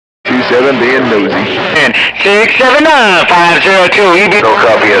6-7 being nosy. And 679-502. No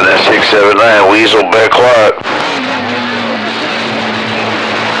copy of that 679. Weasel, back quiet.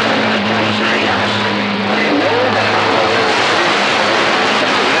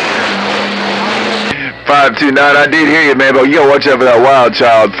 $529, I did hear you, man, but you gotta watch out for that wild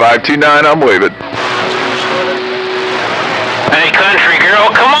child. $529, I'm waving. Hey, country girl,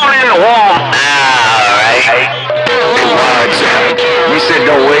 come on in the wall. Alright. You said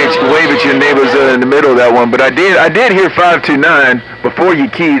don't wave at your neighbors in the middle of that one, but I did hear 529 before you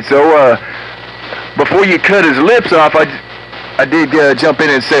keyed, so before you cut his lips off, I did jump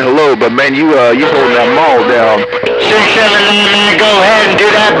in and say hello, but man, you holding that maul down. 679, go ahead and do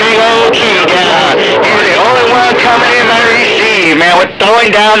that big old key down. You're the only one coming in my receive, man, with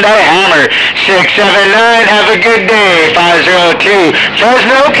throwing down that hammer. 679, have a good day. 502,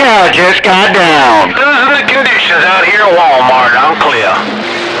 Fresno Cow just got down. Those are the conditions out here at Walmart. I'm clear.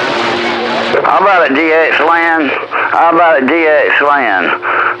 How about a DX land? How about a DX land?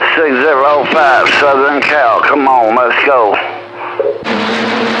 605 Southern Cal. Come on, let's go.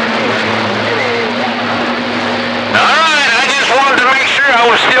 Alright, I just wanted to make sure I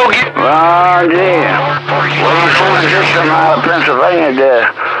was still getting... Oh, yeah. Well, just come out of Pennsylvania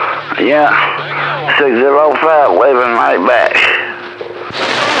there. Yeah. 605 waving right back.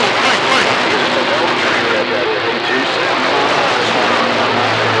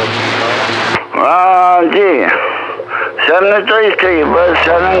 Oh, gee. 73's to you, bud.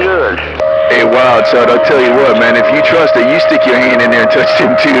 Sounding good. Hey, Wild Child, I'll tell you what, man, if you trust it, you stick your hand in there and touch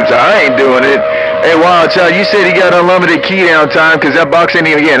them tubes. I ain't doing it. Hey, Wild Child, you said he got unlimited key down time because that box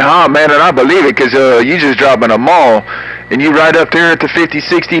ain't even getting hot, man, and I believe it because you just dropping a maul, and you right up there at the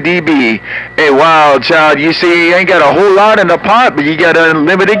 50-60 dB. Hey, Wild Child, you see you ain't got a whole lot in the pot, but you got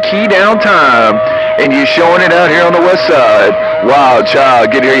unlimited key down time, and you're showing it out here on the west side. Wild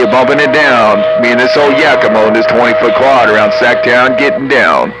Child, get here, you're bumping it down. Me and this old Yakimo in this 20-foot quad around Sacktown getting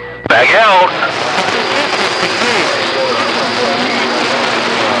down. Back out.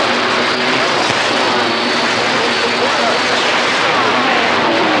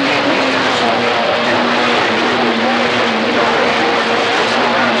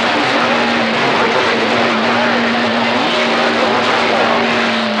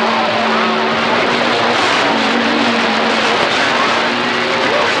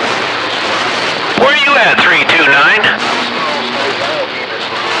 Where you at, 329?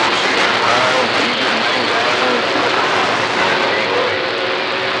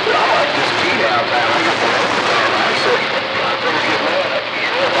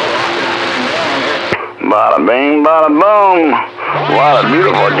 Bada bing, bada boom. What a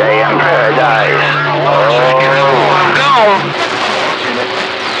beautiful day in paradise. I'm gone.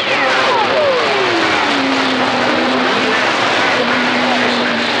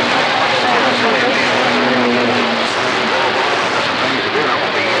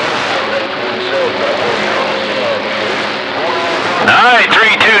 Alright,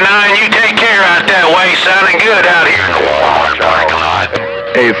 329, you take care out that way. Sounding good out here in the Walmart parking lot.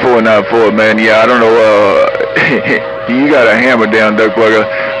 Hey, 494, man, yeah, I don't know, you got a hammer down, Duck Bugger.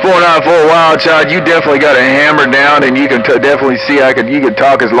 494 Wild Child, you definitely got a hammer down, and you can definitely see you can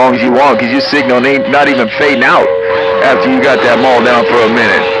talk as long as you want, because your signal ain't not even fading out after you got that maul down for a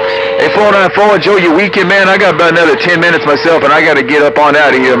minute. Hey, 494, enjoy your weekend, man. I got about another 10 minutes myself, and I got to get up on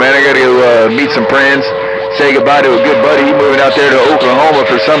out of here, man. I got to go meet some friends, say goodbye to a good buddy. He's moving out there to Oklahoma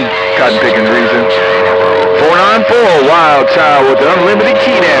for some cotton-picking reason. 494 Wild Child with the unlimited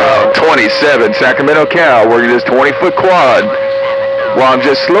key now. 27 Sacramento Cal working this 20-foot quad while I'm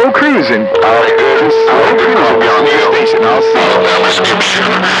just slow cruising. I'll see you.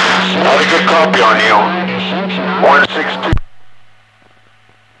 I'll good copy on you. 162.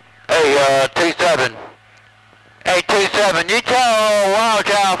 Hey, 27. Hey, 27, you tell Wild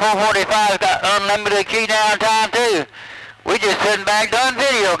Child 445 got unlimited key down time too. We just sitting back doing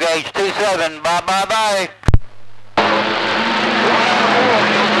video games. 27, bye.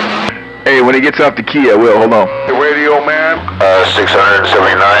 Hey, when he gets off the key, I will. Hold on. The radio man?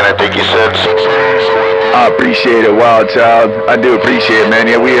 679, I think you said. I appreciate it, Wild Child. I do appreciate it, man.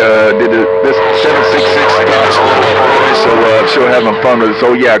 Yeah, we did this 766 so sure having fun with this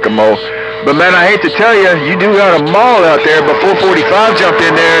old Yakimo. But man, I hate to tell you, you do got a maul out there, but 445 jumped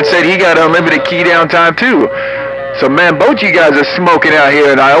in there and said he got unlimited key down time too. So man, both you guys are smoking out here,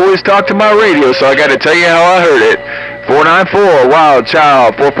 and I always talk to my radio, so I got to tell you how I heard it. 494 Wild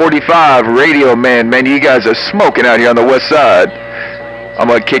Child, 445 Radio Man, man, you guys are smoking out here on the west side. I'm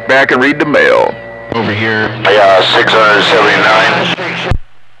gonna kick back and read the mail. Over here. Yeah, 679.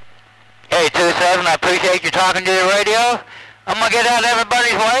 Hey, 27, I appreciate you talking to the radio. I'm gonna get out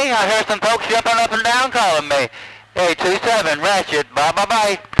everybody's way. I hear some folks jumping up and down calling me. Hey, 27, Ratchet,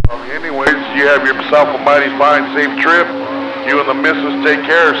 bye-bye-bye. Anyways, you have yourself a mighty fine, safe trip. You and the missus take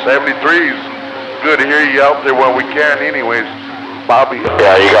care. 73's. Good to hear you out there when we can. Anyways, Bobby.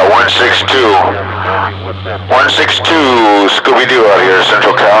 Yeah, you got 162. 162 Scoobydoo out here,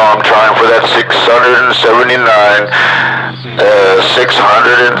 Central Cal. I'm trying for that 679.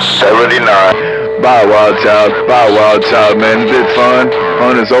 679. Bye, Wild Child. Bye, Wild Child, man. It's been fun.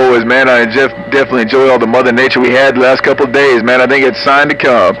 Fun as always, man. I definitely enjoy all the Mother Nature we had the last couple of days, man. I think it's time to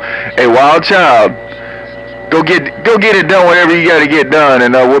come. Hey, Wild Child, go get it done whatever you got to get done,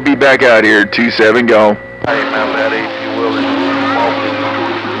 and we'll be back out here. 27, go. Hey, man, that AC Willis,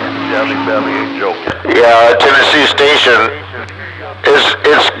 JellyBelly ain't joking. Yeah, Tennessee Station.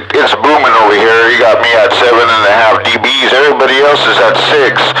 It's booming over here. You got me at 7.5 dBs. Everybody else is at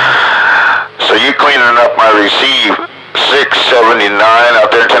 6. So you cleaning up my receive. 679 out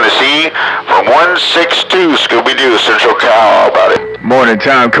there in Tennessee from 162 Scoobydoo, Central Cal. How about it? Morning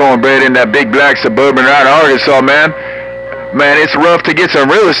time, cornbread in that big black Suburban out of Arkansas, man. Man, it's rough to get some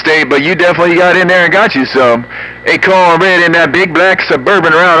real estate, but you definitely got in there and got you some. Hey, cornbread in that big black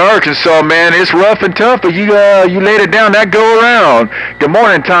Suburban around Arkansas, man. It's rough and tough, but you laid it down that go around. Good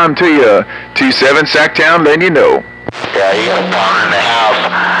morning time to you. 27 Sacktown, letting you know. Yeah, you got a pound and a half.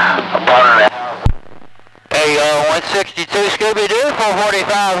 A pound and a half. Hey, 162 Scoobydoo,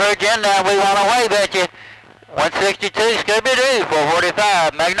 445, heard you, now we want to wave at you. 162 Scoobydoo,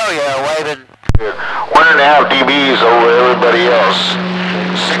 445, Magnolia, waving. 1.5 dBs over everybody else.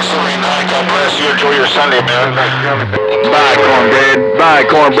 679, God bless you, enjoy your Sunday, man. Bye, cornbread. Bye,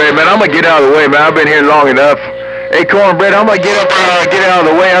 cornbread, man. I'm going to get out of the way, man. I've been here long enough. Hey, cornbread, I'm going to get out of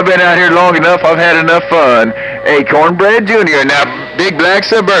the way. I've been out here long enough. I've had enough fun. Hey, cornbread Jr. Now, big black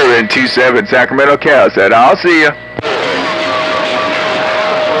Suburban, 27 Sacramento, Cal said, I'll see ya.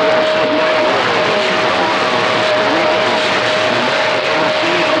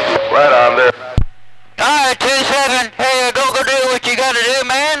 Right on there. Alright, 27, hey, go do what you got to do,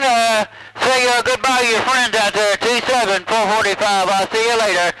 man. Say goodbye to your friends out there, 27, 445. I'll see you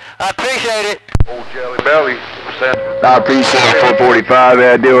later. I appreciate it. Old JellyBelly. I appreciate it, 445.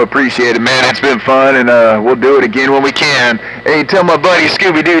 I do appreciate it, man. It's been fun, and we'll do it again when we can. Hey, tell my buddy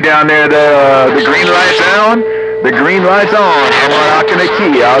Scoobydoo down there the green light's on. The green light's on. I'm rocking the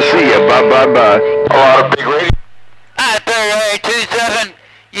key. I'll see you. Bye. A lot of big radio. Alright, there, hey, 27.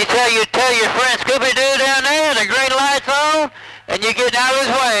 You tell your friend Scoobydoo down there, the green light's on, and you get out of his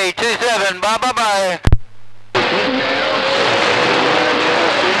way. 27, bye.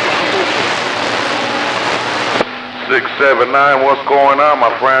 679, what's going on,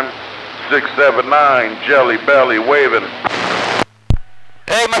 my friend? 679, JellyBelly waving.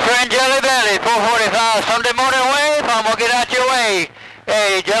 Hey, my friend JellyBelly, 445, Sunday morning wave, I'm gonna get out your way.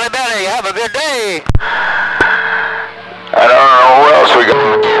 Hey, JellyBelly, have a good day. I don't know what else we got.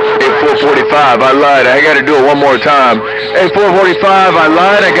 Hey, 445, I lied. I got to do it one more time. Hey, 445, I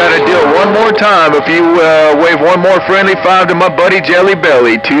lied. I got to do it one more time. If you wave one more friendly 5 to my buddy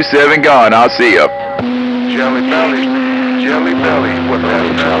JellyBelly, 27 gone. I'll see ya. JellyBelly, with that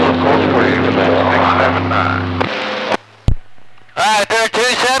code wave, 679. Alright, there,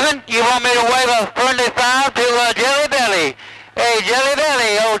 27. You want me to wave a friendly 5 to JellyBelly? Hey,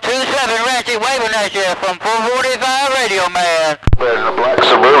 JellyBelly, 027 Ratchet waving at you from 445 Radio Man. In the black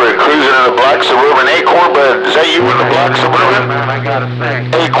Suburban, cruising in the black Suburban. Hey, cornbread, is that you in the black Suburban? I gotta say.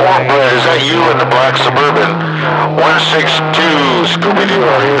 Hey, cornbread, is that you in the black Suburban? 162 Scoobydoo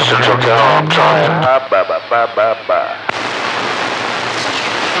out here, Central Cal. I'm trying. Bye.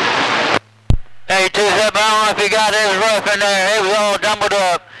 Hey, 27, I don't know if you got it, was rough in there. It was all jumbled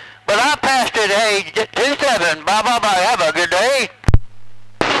up. But I passed it. Hey, 27, bye. Have a good day.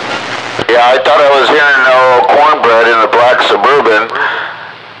 Yeah, I thought I was hearing cornbread in the black Suburban.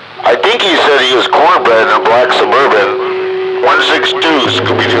 I think he said he was cornbread in the black Suburban. 162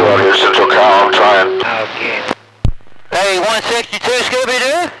 Scoobydoo out here, Central Cal. I'm trying. Hey, 162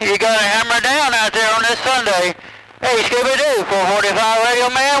 Scoobydoo, you got to hammer down out there on this Sunday. Hey, Scoobydoo, 445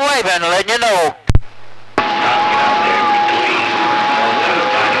 Radio Man waving, letting you know.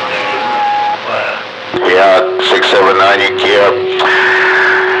 Yeah, 679,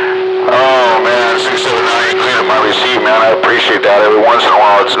 oh man, 679, you clean up my receive, man. I appreciate that. Every once in a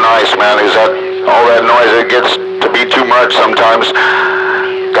while, it's nice, man. Is that all that noise? It gets to be too much sometimes.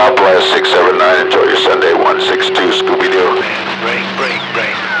 God bless. 679. Enjoy your Sunday. 162 Scoobydoo. Break.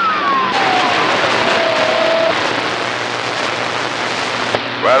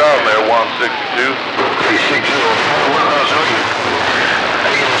 Right on there, 162.